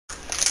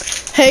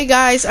Hey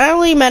guys, I'm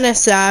Lee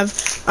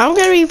Menasav. I'm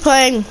gonna be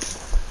playing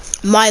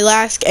my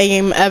last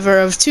game ever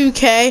of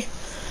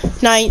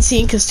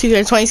 2K19 because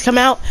 2K20's come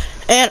out,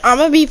 and I'm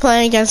gonna be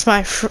playing against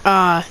my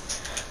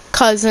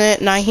cousin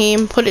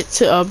Naheem. Put it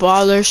to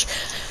ballers.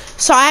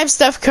 So I have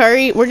Steph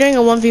Curry. We're doing a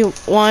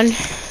 1v1.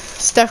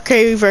 Steph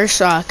Curry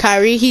versus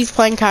Kyrie. He's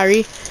playing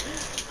Kyrie.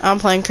 I'm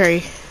playing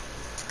Curry.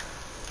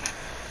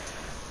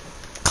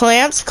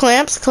 Clamps.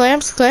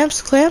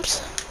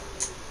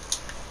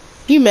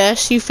 You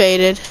missed. You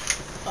faded.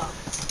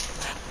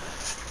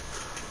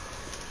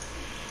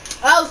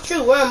 Oh,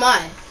 shoot, where am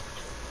I?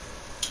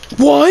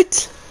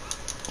 What?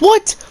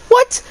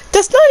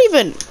 That's not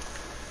even...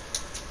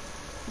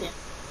 Yeah.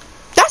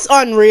 That's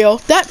unreal.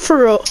 That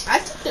for real. I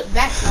took it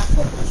back, my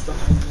foot was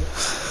behind you.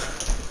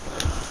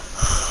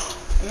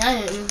 And I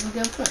didn't even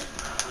get a foot.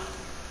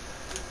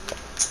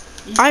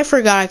 I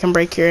forgot I can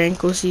break your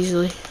ankles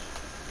easily.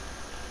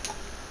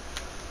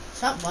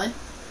 What's up, bud?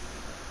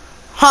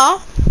 Huh?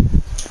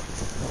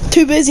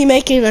 Too busy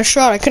making a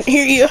shot. I couldn't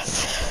hear you.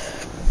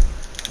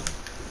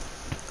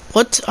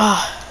 What?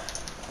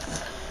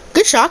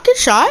 Good shot.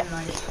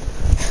 Nice.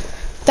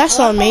 That's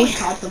on me. I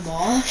caught the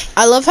ball.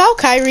 I love how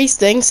Kyrie's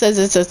thing says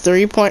it's a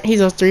 3-point.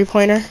 He's a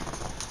 3-pointer.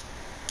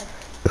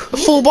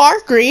 Full bar,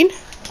 green.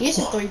 He's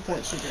a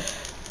 3-point shooter.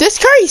 This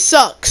Curry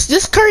sucks.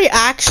 This Curry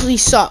actually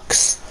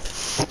sucks.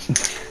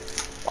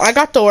 I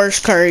got the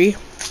worst Curry.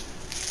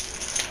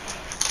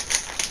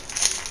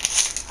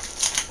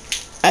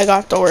 I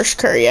got the worst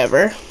Curry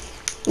ever.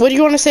 What do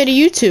you want to say to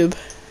YouTube?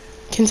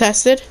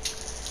 Contested?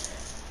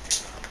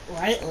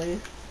 Rightly.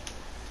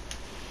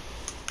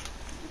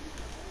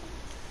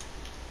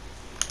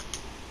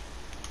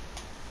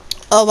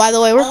 Oh, by the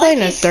way, we're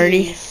playing a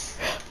 30.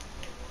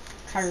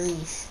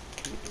 Kyrie's.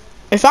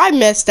 If I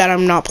missed that,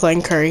 I'm not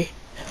playing Curry.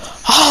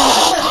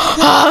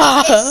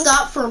 It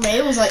stopped for me.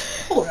 It was like,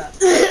 hold up.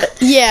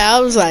 Yeah, I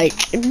was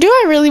like, do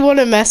I really want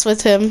to mess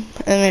with him?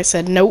 And I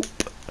said, nope.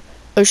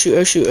 Oh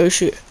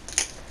shoot.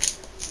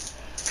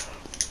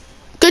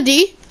 Good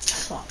D.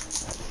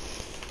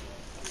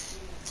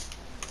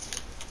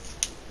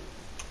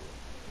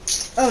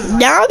 Oh,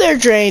 now they're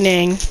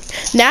draining.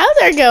 Now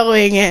they're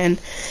going in.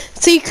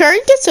 See, Curry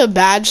gets a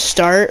bad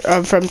start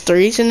from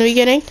threes in the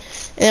beginning,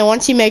 and then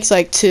once he makes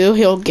like 2,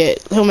 he'll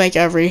make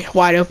every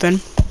wide open.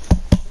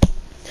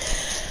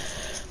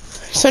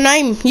 So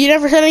Naeem, you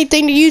never said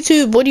anything to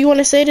YouTube. What do you want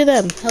to say to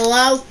them?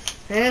 hello.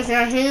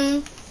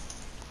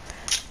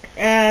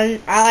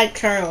 And I like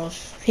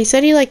turtles. He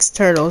said he likes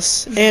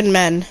turtles and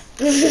men.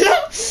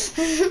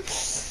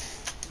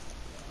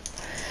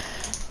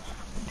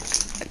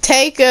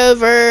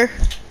 Takeover.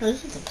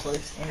 This is a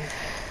close game.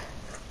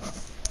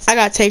 I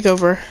got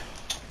takeover.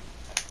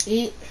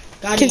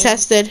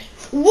 Contested.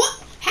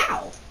 What?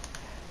 How?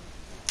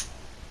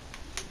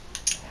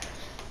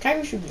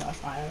 Kyrie should be on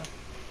fire.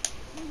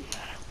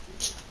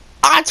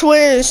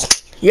 Twins.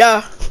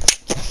 Yeah.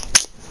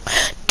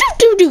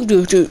 Do.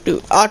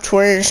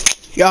 Twins.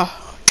 Yeah.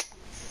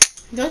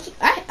 Don't you,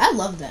 I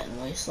love that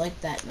noise. Like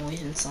that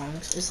noise in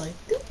songs. It's like.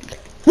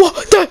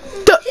 What?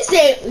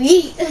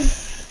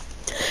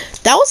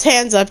 That was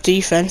hands up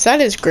defense.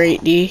 That is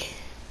great, D.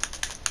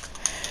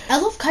 I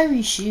love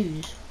Kyrie's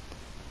shoes.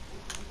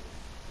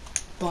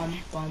 Bum.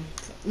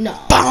 No.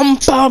 Bum.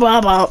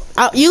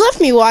 You left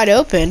me wide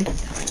open.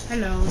 I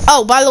know.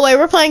 Oh, by the way,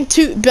 we're playing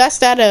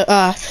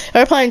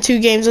we're playing 2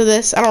 games of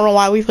this. I don't know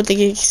why we put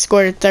the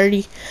score at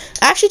 30.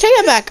 Actually, take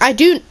that back. I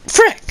do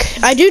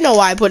know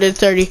why I put it at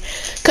 30.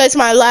 Because it's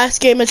my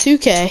last game of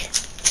 2K.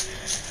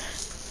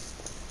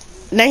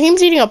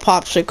 Naheem's eating a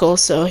popsicle,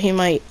 so he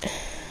might...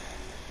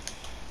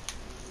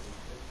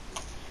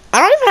 I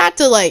don't even have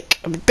to, like,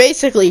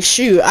 basically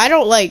shoot. I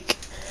don't, like...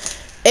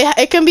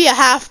 It can be a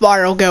half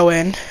bar will go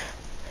in.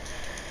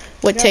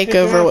 With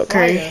takeover with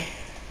Curry.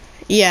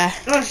 Yeah.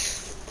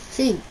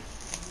 See.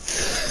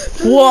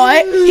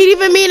 What? He didn't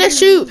even mean to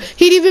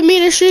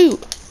shoot.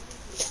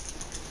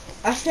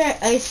 I said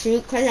I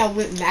shoot because I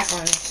went back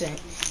on it.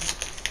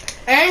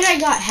 And I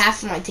got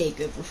half of my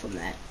takeover from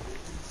that.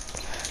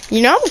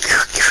 You know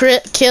I'm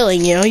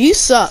killing you. You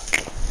suck.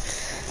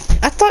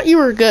 I thought you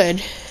were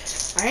good.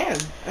 I am.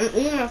 I'm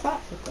eating a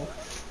popsicle.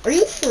 Are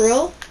you for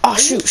real? Oh,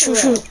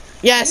 shoot.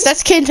 Yes,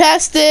 that's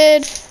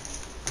contested.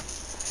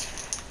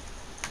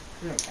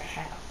 No.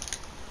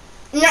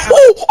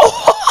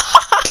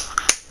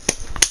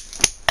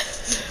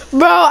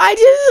 Bro,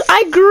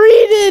 I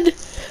greened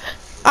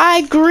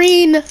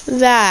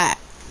that.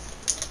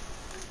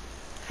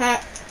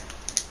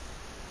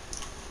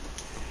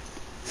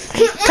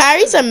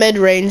 Kyrie's a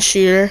mid-range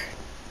shooter.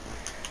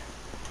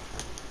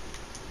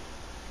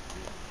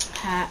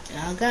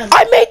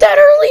 I made that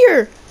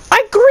earlier.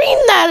 I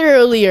greened that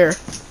earlier.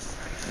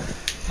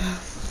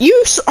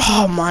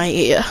 Oh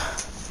my.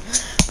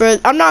 Bro,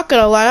 I'm not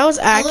gonna lie. I was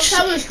actually. Look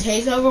how much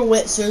takeover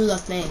went through the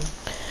thing.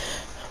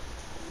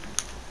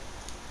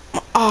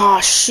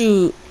 Oh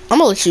shoot! I'm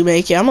gonna let you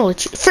make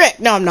it. Frick!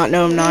 No, I'm not.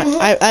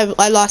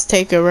 I lost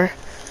takeover.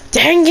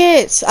 Dang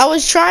it! I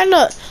was trying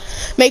to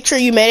make sure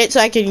you made it so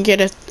I can get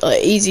a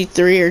easy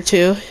 3 or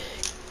 2.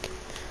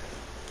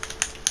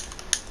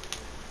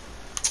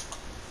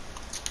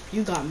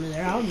 You got me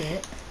there, I'll admit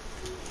it.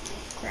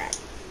 Crap.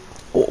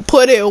 We'll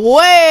put it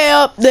way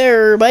up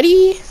there,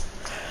 buddy.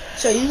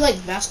 So you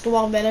like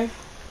basketball better?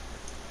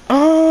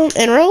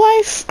 In real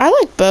life, I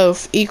like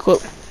both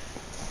equal.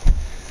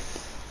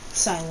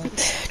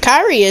 Silent.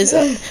 Kyrie is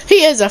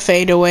he is a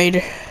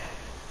fadeaway.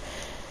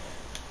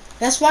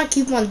 That's why I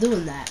keep on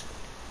doing that.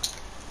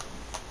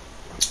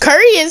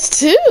 Curry is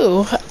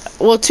too.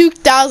 Well,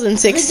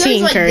 2016 He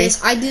goes like Curry.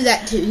 this. I do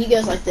that too. He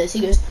goes like this. He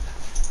goes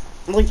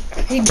like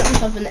he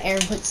jumps up in the air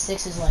and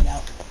sticks his leg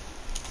out.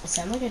 It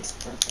sounds like it's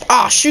birthday.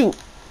 Ah, shoot.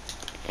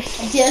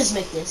 He does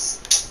make this.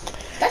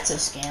 That's a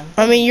scam.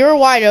 I mean, you're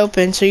wide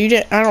open, so you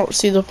didn't. I don't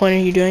see the point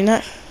of you doing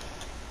that.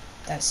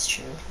 That's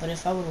true. But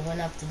if I would have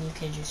went up, then you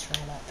could just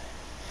run up.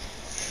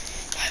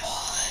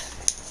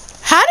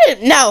 How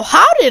did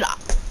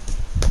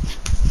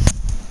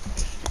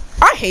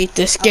I hate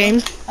this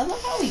game. I love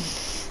how I'm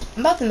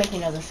about to make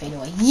another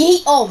fadeaway.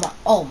 Yeet! Oh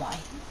my.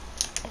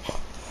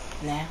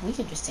 Nah, we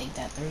could just take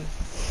that 3.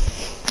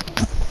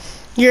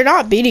 You're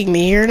not beating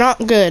me. You're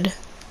not good.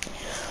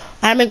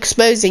 I'm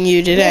exposing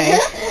you today.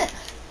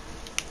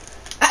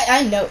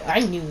 I know. I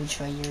knew which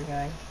way you were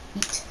going.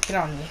 Yeet. Get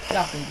on me. Get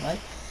off me, bud.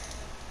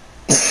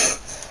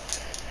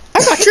 I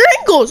got your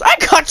ankles. I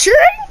got your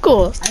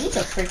ankles. I need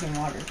some freaking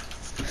water.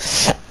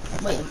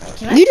 Wait,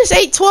 can I? You just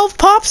ate 12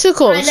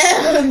 popsicles. I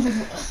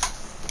know.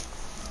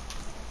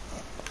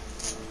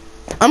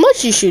 I'm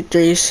let you shoot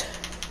threes.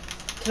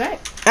 Can I?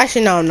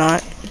 Actually, no, I'm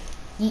not.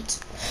 Yeet.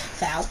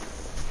 Foul.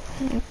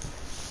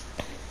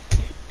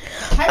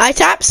 I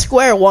tapped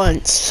square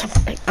once.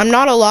 I'm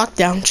not a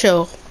lockdown.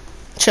 Chill.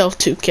 Chill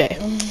 2K.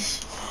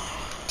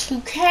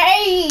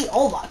 2K.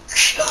 Oh my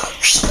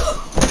gosh.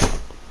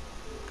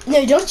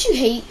 No, don't you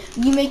hate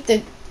you make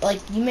the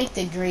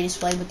greatest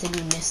play, but then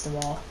you miss the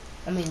ball.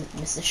 I mean,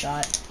 miss the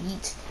shot.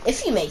 Yeet. If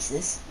he makes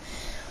this.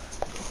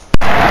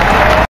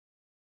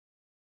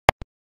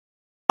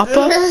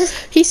 Papa?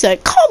 He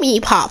said, call me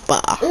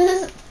Papa.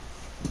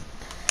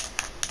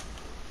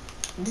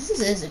 This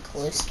is a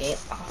close game.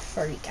 Oh,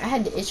 freak. I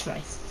had to itch my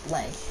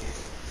leg.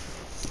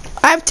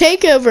 I have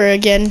takeover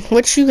again.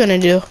 What you gonna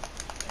do?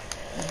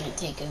 I'm gonna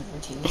take over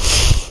too.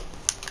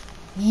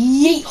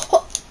 Yeet.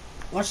 Oh.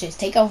 Watch this.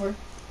 Take over.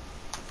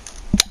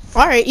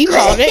 Alright, you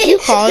called it. You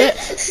called it.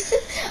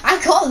 I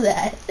called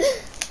that.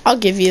 I'll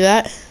give you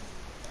that.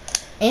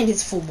 And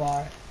it's full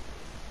bar.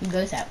 You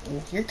both have.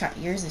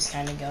 Yours is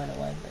kind of going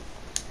away, but.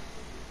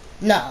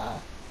 Nah.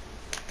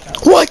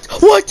 What?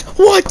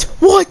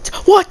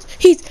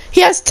 He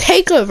has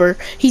takeover.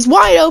 He's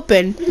wide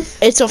open.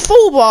 It's a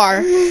full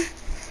bar.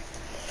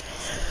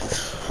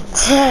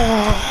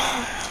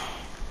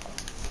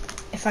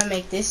 If I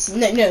make this,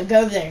 no,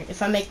 go over there.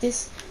 If I make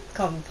this,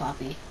 call me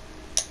Poppy.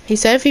 He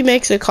said if he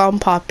makes it, call him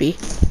Poppy.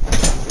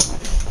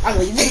 I'm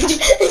leaving.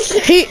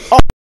 He.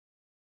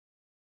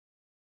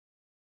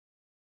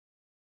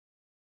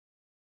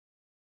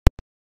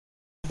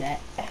 That.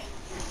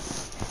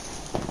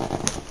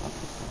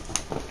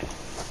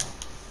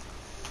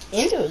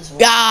 Into his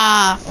voice.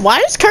 Ah, why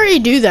does Curry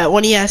do that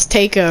when he has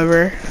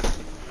takeover?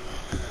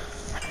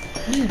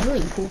 Are you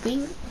really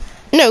pooping?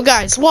 No,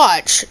 guys,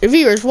 watch.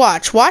 Viewers,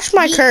 watch. Watch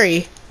my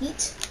Curry.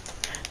 Eat.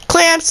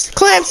 Clamps.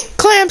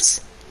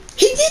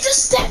 He did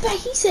just step back.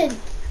 He said.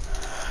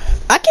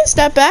 I can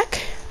step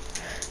back.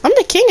 I'm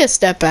the king of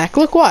step back.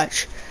 Look,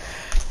 watch.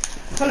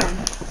 Hold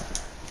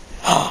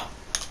on.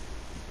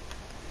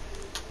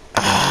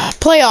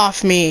 Play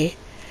off me.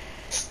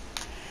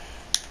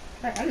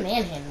 I'm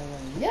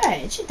manhandling you. Yeah,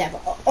 it should have.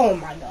 Oh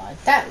my god,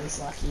 that was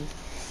lucky.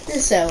 This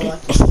is so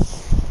lucky.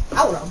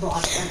 I would have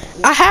blocked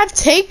that. I have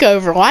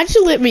takeover. Why'd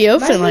you let me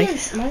open my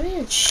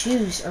man's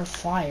shoes are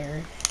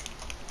fire.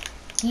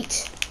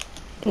 Eat.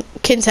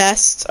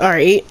 Contest.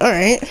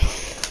 Alright.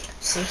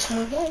 6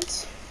 more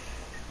points.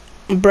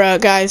 Bruh,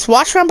 guys,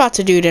 watch what I'm about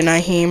to do to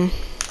Naheem.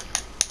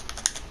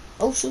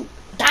 Oh shoot.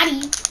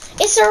 Daddy!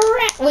 It's a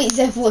rat! Wait,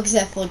 Zeph, look,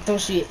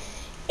 don't shoot it.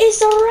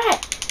 It's a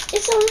rat!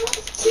 It's a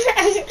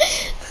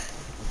rat!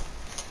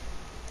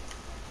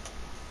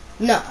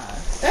 Nah,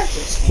 that's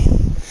just scam.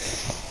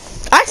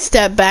 I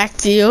stepped back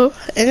to you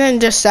and then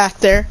just sat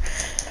there.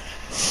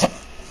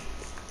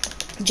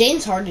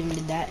 James Harden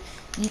did that.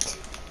 Eat.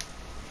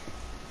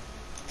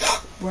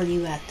 Where are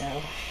you at,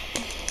 though?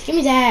 Give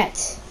me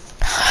that.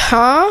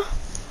 Huh?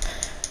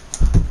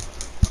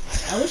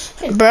 I wish I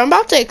could. Bro, I'm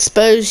about to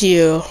expose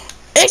you.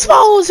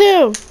 Expose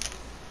him!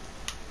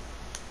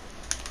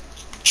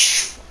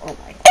 Oh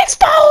my.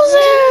 Expose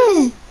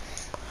him!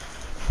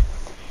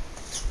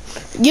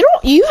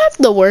 You have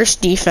the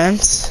worst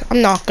defense.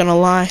 I'm not gonna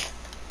lie.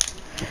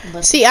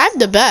 But See, I have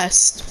the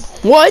best.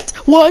 What?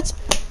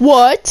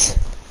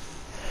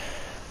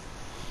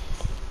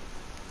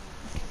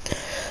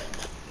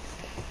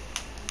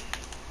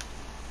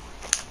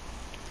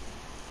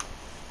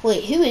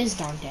 wait, who is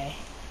Dante?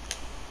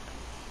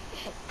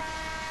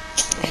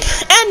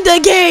 End the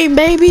game,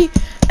 baby!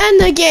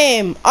 End the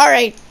game!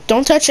 Alright,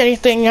 don't touch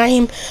anything,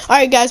 Naheem.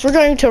 Alright, guys, we're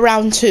going to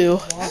round 2.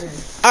 Water.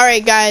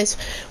 Alright, guys,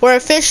 we're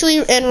officially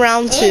in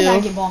round 2. And I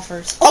get ball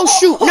first. Oh,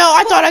 shoot. No,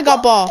 I thought I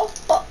got ball.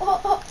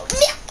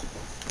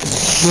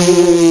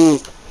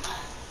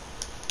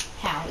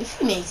 How? If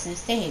he makes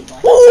this, they hate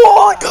Wach.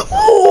 What?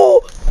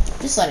 Oh.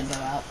 Just let it go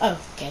out. Oh,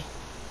 okay.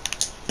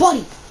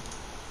 Buddy!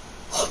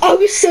 I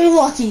was so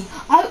lucky.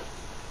 I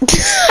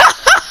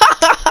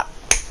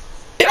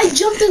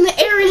jumped in the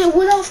air and it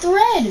went off the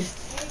red.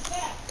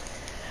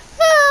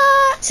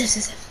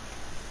 Sip.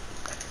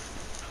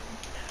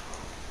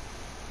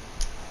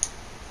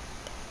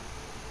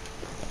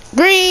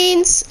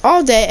 Greens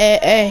all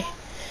day.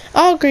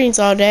 All greens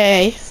all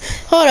day.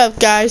 Hold up,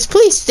 guys.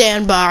 Please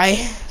stand by.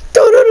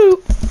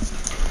 Doo-doo-doo.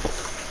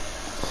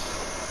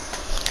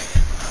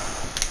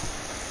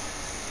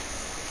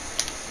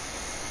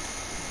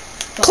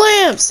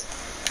 Clams.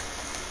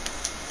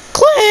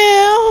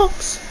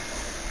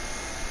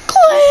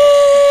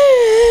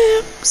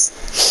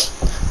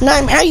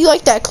 Naim, how you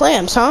like that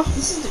clams, huh?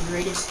 This is the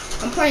greatest.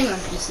 I'm playing on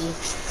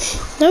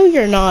PC. No,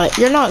 you're not.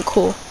 You're not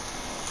cool.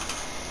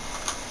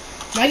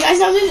 My guy's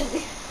not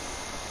moving.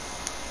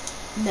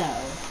 No.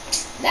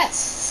 That's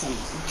some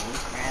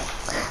crap.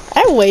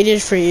 I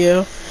waited for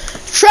you.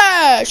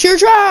 Trash! You're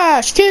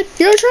trash, kid!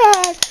 You're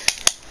trash!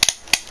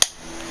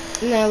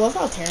 No, I love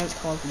how Terrence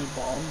calls me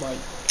bald. Like,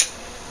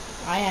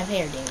 I have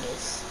hair,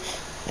 dingus.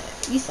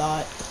 You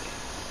thought.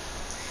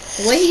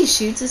 The way he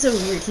shoots is so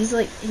weird. He's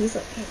like.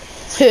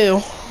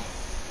 Who?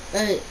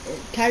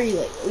 Kyrie,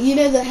 like, you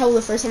know that how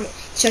the first time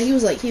he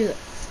was like, he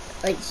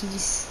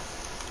just.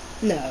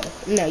 No,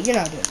 you're not doing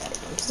that again,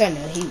 because I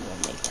know he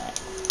won't make that.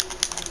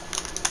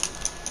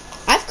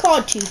 I've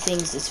called 2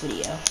 things this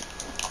video.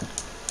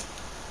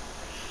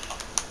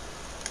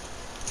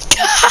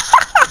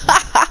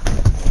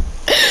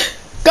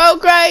 Go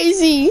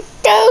crazy!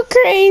 Go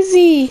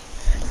crazy!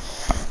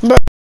 Bro.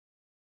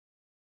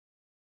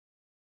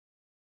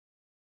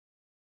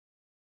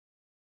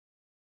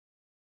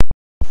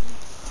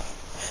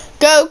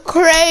 Go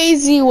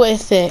crazy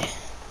with it.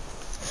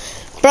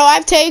 Bro, I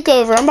have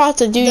takeover. I'm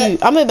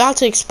about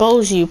to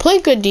expose you. Play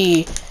good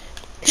D.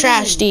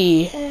 Trash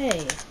D.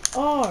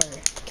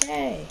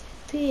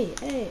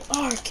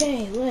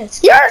 A-R-K-P-A-R-K, let's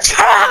go. You're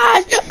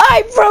trash!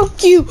 I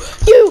broke you!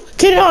 You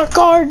cannot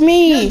guard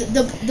me!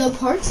 No, the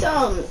parts,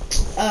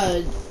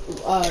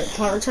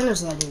 punt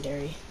returner's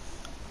legendary.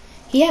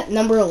 He had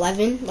number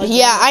 11. Like,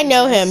 yeah, I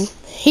know him.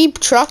 He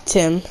trucked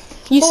him.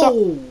 You saw.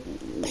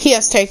 He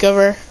has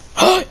takeover.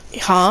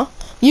 Huh?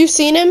 You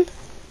seen him?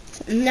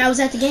 I was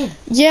at the game.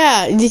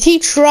 Yeah, he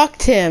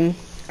trucked him.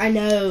 I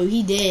know,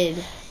 he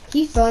did.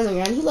 He fell on the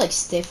ground. He like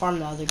stiff armed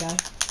the other guy.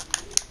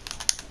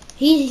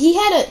 He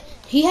had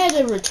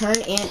a return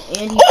and he.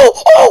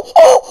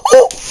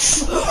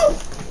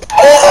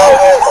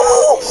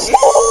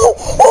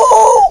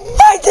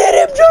 I did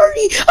him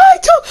dirty.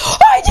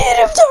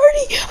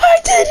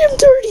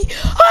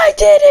 I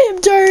did him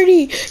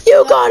dirty.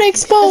 You got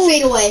exposed.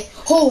 Fade away.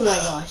 Oh my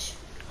gosh.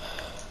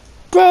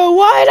 Bro,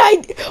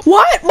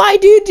 why'd my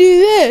dude do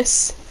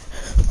this?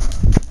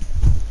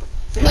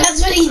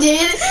 That's what he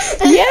did?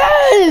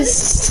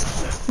 Yes!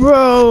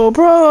 Bro,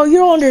 you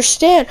don't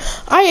understand.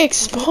 I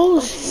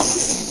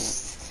exposed.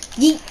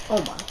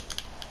 Oh my.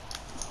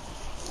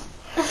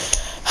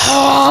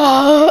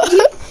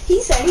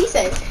 he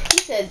said.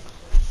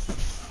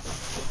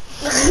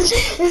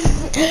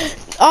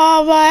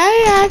 Oh, but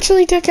I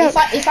actually took out.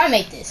 If I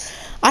make this.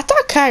 I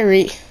thought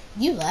Kyrie.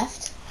 You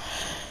left.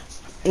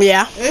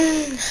 Yeah.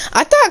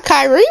 I thought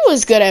Kyrie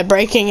was good at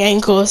breaking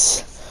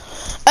ankles.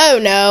 Oh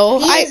no,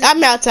 I'm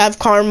about to have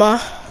karma.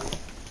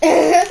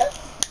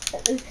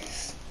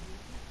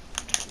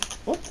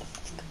 What the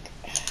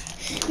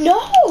fuck?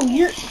 No,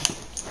 you're.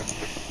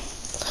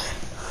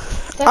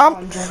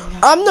 I'm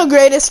the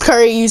greatest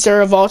curry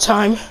user of all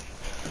time.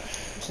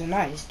 So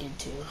now he's good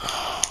too.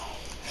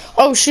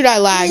 Oh shoot, I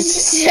lagged.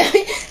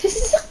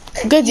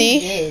 Good D. You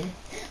did.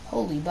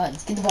 Holy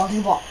buds, get the ball.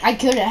 I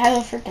couldn't have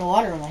a freaking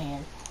water in my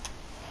hand.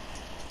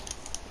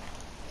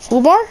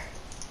 Full bar?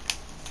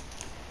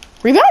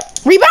 Rebound?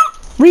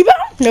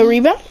 No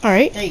rebound?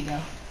 Alright. There you go.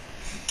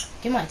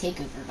 Get my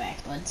takeover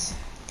back, buds.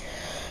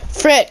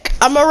 Frick,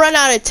 I'm gonna run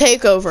out of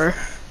takeover.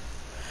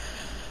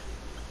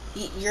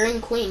 You're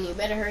in queen, you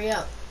better hurry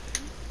up.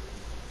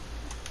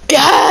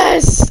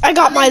 Yes! I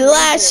got my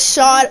last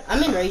shot.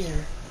 I'm in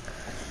Razor.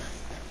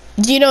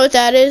 Do you know what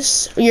that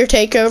is? Your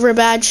takeover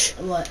badge?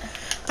 What?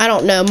 I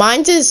don't know.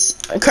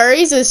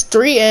 Curry's is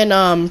 3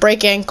 and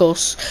break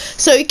ankles.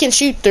 So he can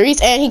shoot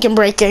 3s and he can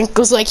break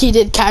ankles like he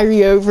did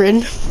Kyrie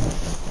Irving.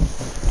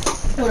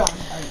 Hold on.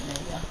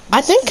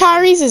 I think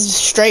Kyrie's is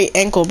straight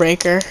ankle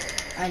breaker.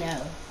 I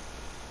know.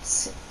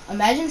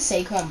 Imagine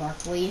Saquon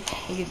Barkley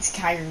against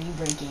Kyrie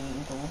breaking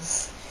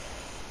ankles.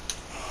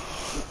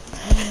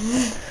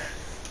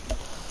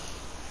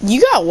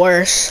 You got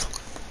worse.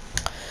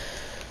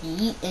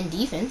 In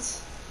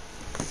defense.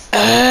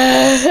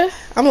 I'm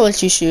gonna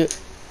let you shoot.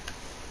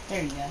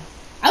 There you go.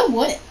 I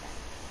wouldn't.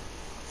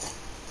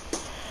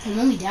 I'm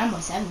only down by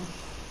 7.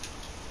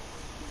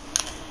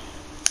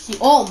 See,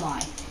 oh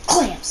my.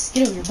 Clamps.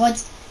 Get over here,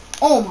 buds.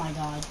 Oh my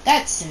god.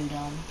 That's so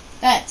dumb.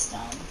 That's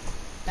dumb.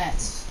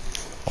 That's...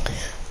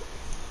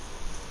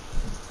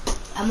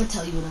 I'm gonna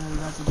tell you what I'm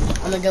about to do.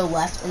 I'm gonna go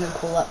left and then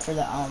pull up for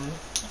the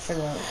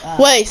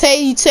Wait,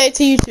 say it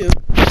to YouTube.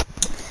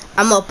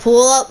 I'm gonna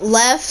pull up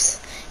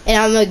left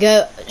and I'm gonna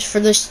go for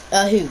the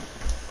hoop.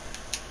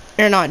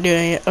 You're not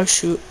doing it. Oh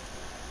shoot.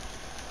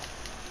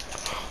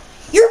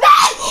 You're bad.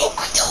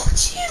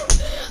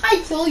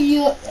 I told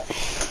you. All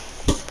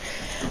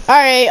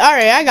right.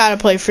 I gotta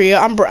play for you.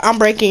 I'm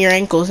breaking your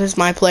ankles. It's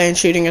my play and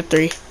shooting a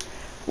 3.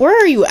 Where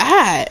are you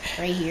at?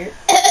 Right here.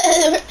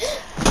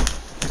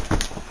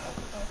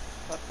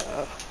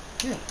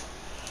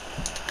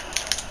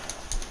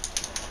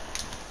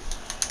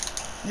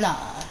 Nah.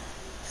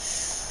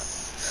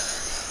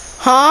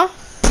 Huh?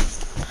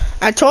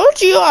 I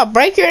told you I'll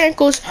break your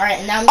ankles. All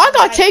right, now I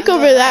gotta take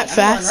over that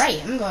fast.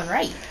 I'm going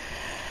right.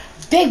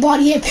 Big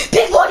body in.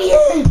 Big body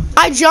in.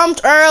 I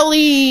jumped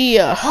early.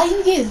 How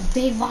you get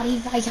big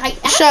body?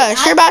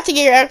 Shush, you're about to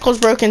get your ankles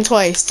broken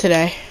twice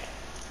today.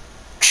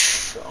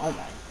 Oh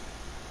my.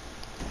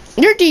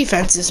 Your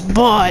defense is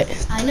butt.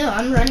 I know,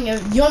 I'm running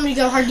over. You want me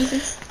to go hard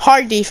defense?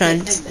 Hard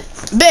defense.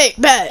 Big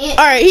bet.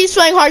 Alright, he's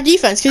playing hard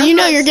defense because you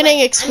know you're getting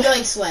I'm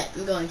going sweat.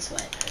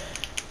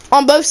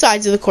 on both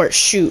sides of the court.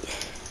 Shoot.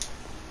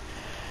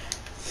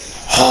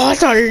 Oh, I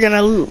thought you were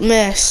gonna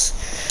miss.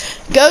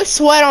 Go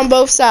sweat on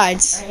both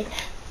sides. Right.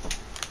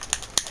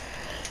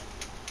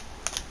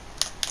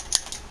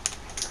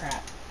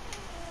 Crap.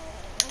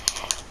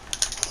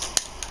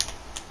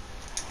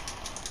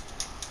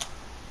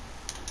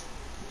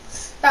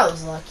 That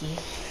was lucky.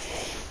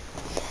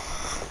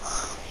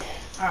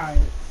 Alright,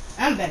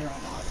 I'm better on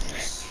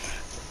offense.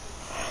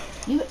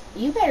 You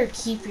better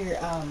keep your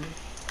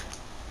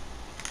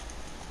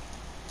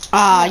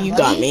You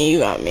got me.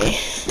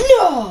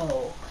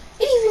 No!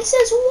 It even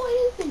says wide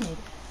open.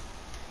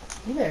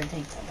 You better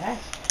take that back.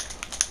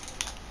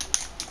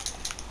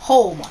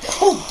 Oh my!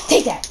 Oh,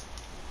 take that!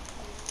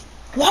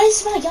 Why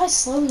is my guy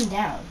slowing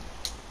down?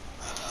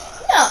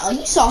 No,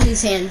 you saw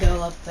his hand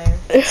go up there.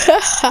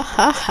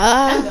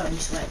 I'm going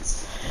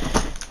sweats.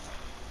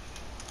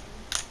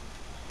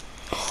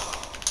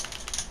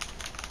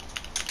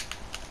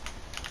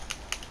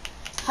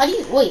 How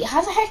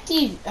the heck do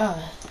you,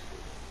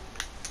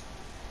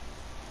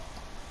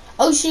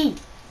 Oh shoot.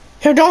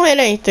 Here, don't hit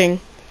anything.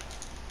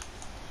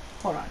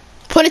 Hold on.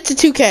 Put it to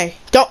 2K.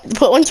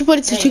 Once you put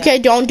it to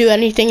 2K, don't do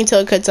anything until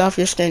it cuts off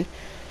your screen.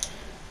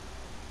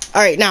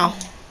 Alright, now.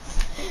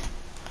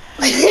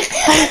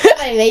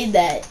 I made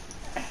that.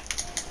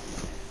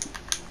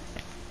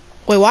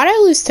 Wait, why did I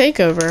lose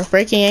takeover?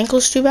 Breaking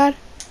ankles too bad?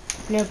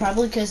 No,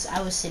 probably because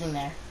I was sitting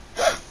there.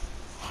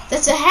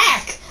 That's a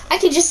hack! I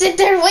can just sit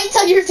there and wait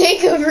till your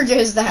takeover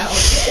goes down.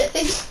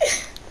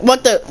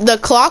 What, the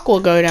clock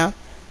will go down?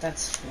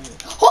 That's funny.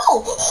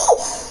 Oh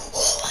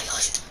my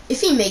gosh.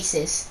 If he makes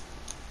this.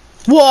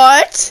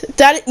 What?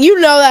 You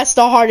know that's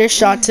the hardest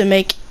shot to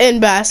make in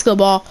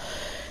basketball.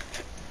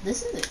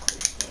 This is a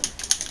close game.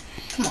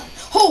 Come on.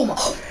 Oh my.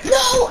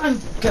 No, I'm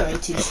going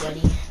too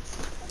sweaty.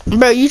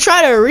 Bro, you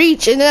try to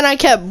reach and then I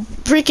kept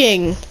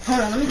freaking.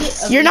 Hold on, let me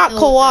get You're not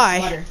Kawhi.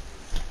 Water.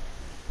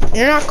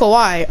 You're not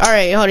Kawhi.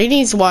 Alright, hold on. He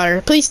needs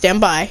water. Please stand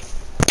by.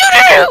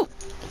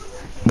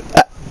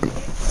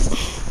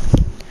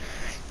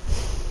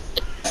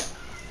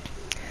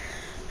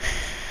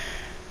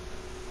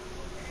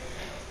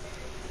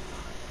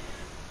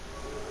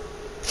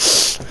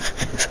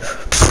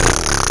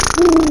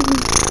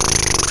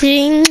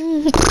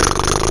 Ding,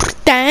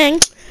 dang,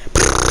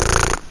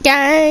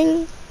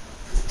 gang.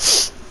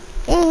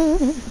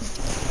 You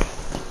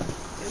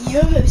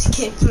almost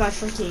kicked my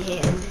freaking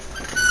hand.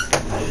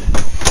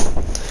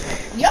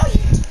 Yo.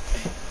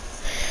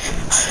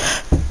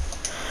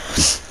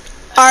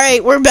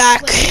 Alright, we're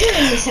back. Wait, you're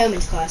in Miss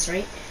Hellman's class,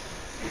 right?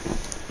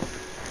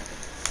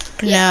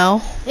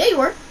 No. Yeah, you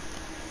were.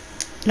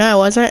 No, I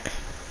wasn't.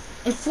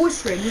 In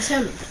 4th grade, Miss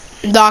Hellman.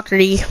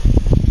 Dockery.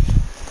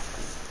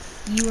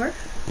 You were?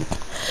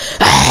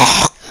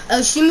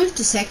 Oh, she moved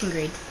to 2nd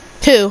grade.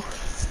 Who?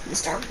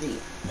 Miss Dockery.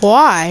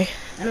 Why?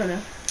 I don't know.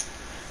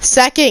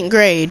 2nd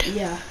grade.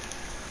 Yeah.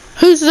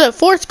 Who's the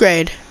 4th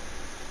grade?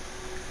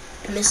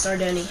 Miss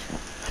Nardoni.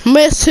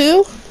 Miss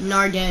who?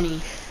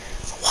 Nardoni.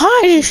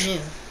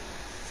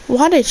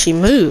 Why did she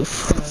move?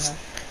 I don't know.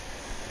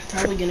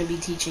 Probably gonna be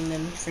teaching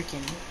them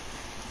freaking.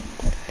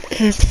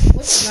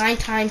 What's 9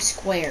 times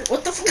square?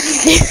 What the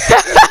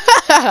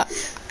fuck?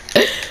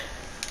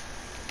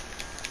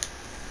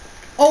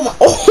 Oh my!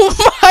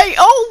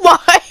 Oh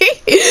my!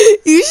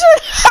 You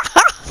should.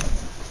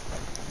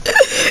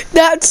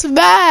 That's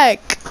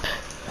back.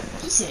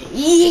 He said,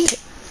 "Eek."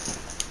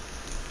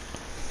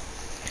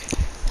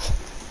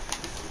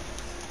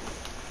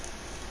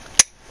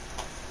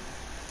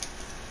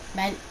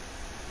 Man.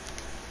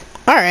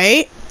 All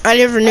right. I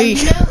never knew you.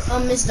 You know,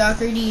 Miss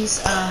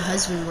Doherty's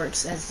husband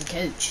works as the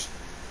coach.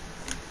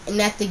 And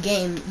at the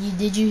game,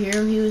 did you hear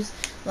him? He was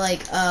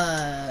like,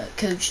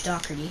 Coach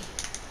Doherty.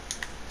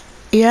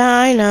 Yeah,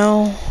 I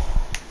know.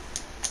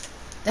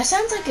 That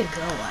sounds like a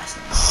girl last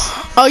name.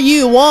 Oh,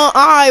 you won.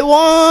 I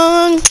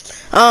won.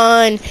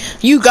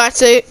 You got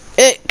to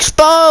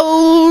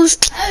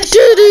exposed. Oh, shit,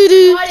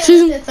 I forgot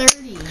it was the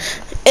 30.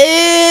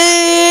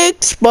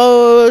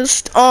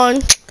 exposed on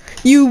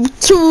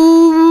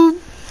YouTube.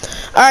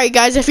 Alright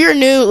guys, if you're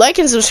new, like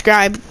and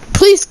subscribe.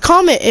 Please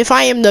comment if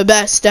I am the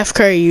best Steph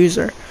Curry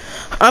user.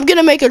 I'm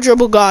gonna make a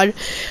dribble god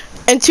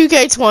in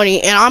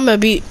 2K20 and I'm gonna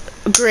be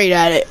great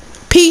at it.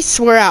 Peace,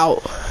 we're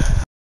out.